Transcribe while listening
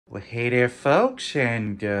Well, hey there, folks,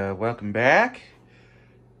 and welcome back,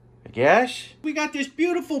 I guess. We got this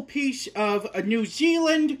beautiful piece of a New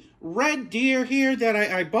Zealand red deer here that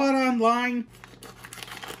I bought online.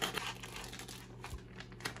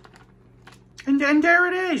 And there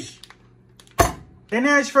it is. And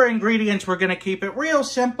as for ingredients, we're going to keep it real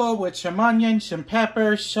simple with some onions, some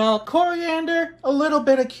pepper, salt, coriander, a little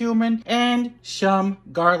bit of cumin, and some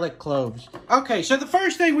garlic cloves. Okay, so the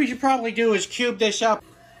first thing we should probably do is cube this up.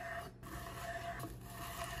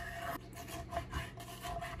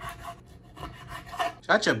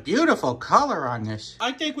 Such a beautiful color on this.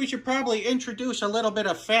 I think we should probably introduce a little bit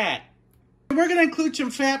of fat. We're going to include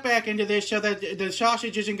some fat back into this so that the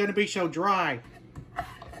sausage isn't going to be so dry.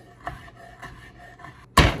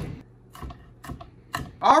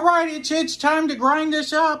 Alright, it's time to grind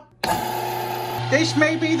this up. This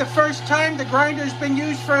may be the first time the grinder's been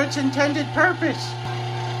used for its intended purpose.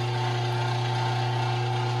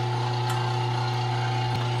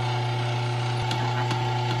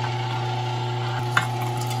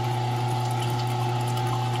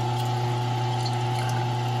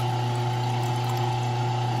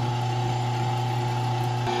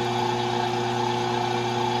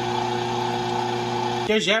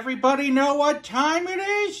 Does everybody know what time it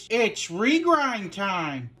is? It's regrind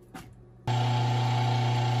time.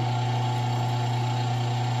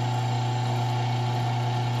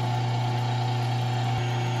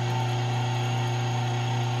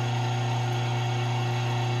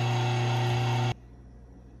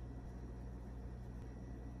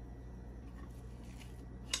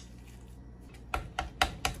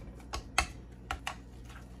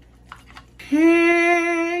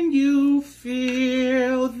 Can you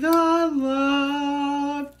feel the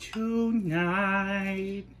love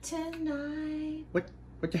tonight? Tonight.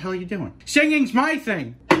 What the hell are you doing? Singing's my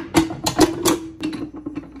thing.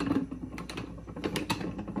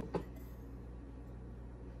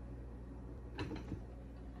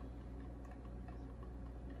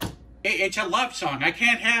 It's a love song. I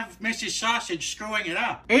can't have Mrs. Sausage screwing it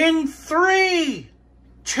up. In 3,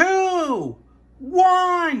 2,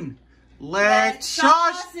 1. Let's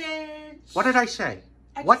sausage. What did I say?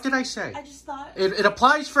 What did I say? I just thought. It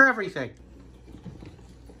applies for everything.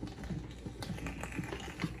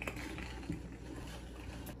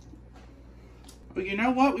 Well, you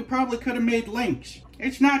know what? We probably could have made links.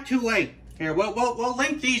 It's not too late. Here, we'll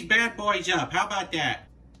link these bad boys up. How about that?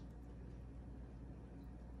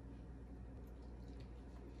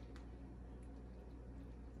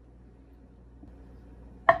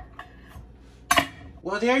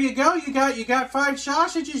 Well, there you go. You got 5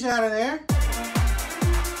 sausages out of there.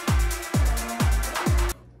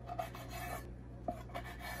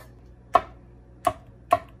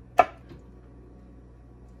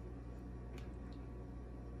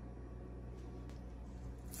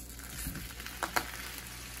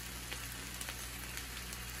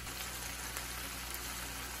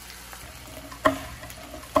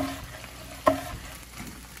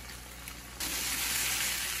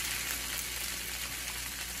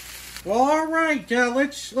 Well, all right,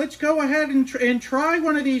 let's go ahead and try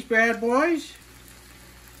one of these bad boys.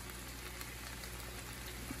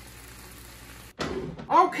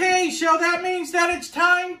 Okay, so that means that it's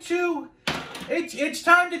time to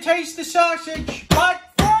taste the sausage. But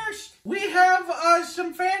first, we have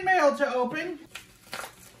some fan mail to open.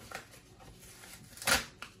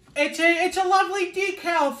 It's a lovely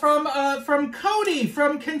decal from Cody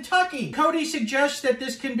from Kentucky. Cody suggests that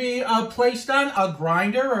this can be placed on a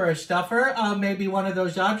grinder or a stuffer, maybe one of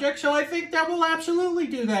those objects. So I think that will absolutely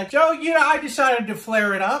do that. So I decided to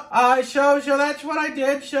flare it up. So that's what I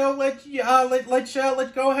did. So let's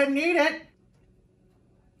go ahead and eat it.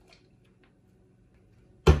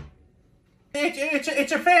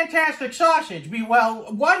 It's a fantastic sausage.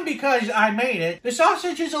 Well, one, because I made it. The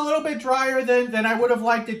sausage is a little bit drier than I would have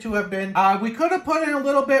liked it to have been. We could have put in a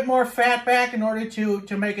little bit more fat back in order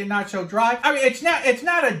to make it not so dry. I mean, it's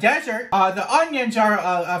not a desert. The onions are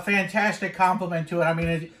a fantastic compliment to it. I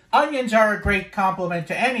mean, onions are a great compliment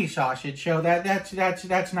to any sausage, so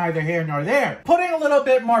that's neither here nor there. Putting a little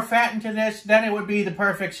bit more fat into this, then it would be the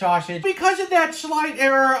perfect sausage. Because of that slight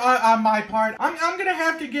error on my part, I'm gonna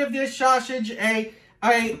have to give this sausage a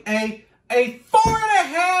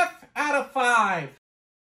 4.5 out of 5.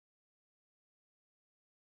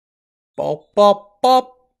 Bop bop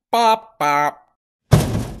bop bop bop.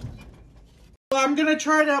 I'm gonna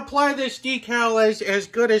try to apply this decal as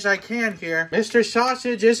good as I can here. Mr.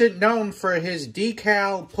 Sausage isn't known for his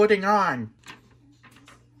decal putting on.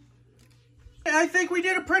 I think we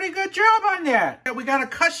did a pretty good job on that. We got a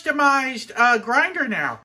customized grinder now.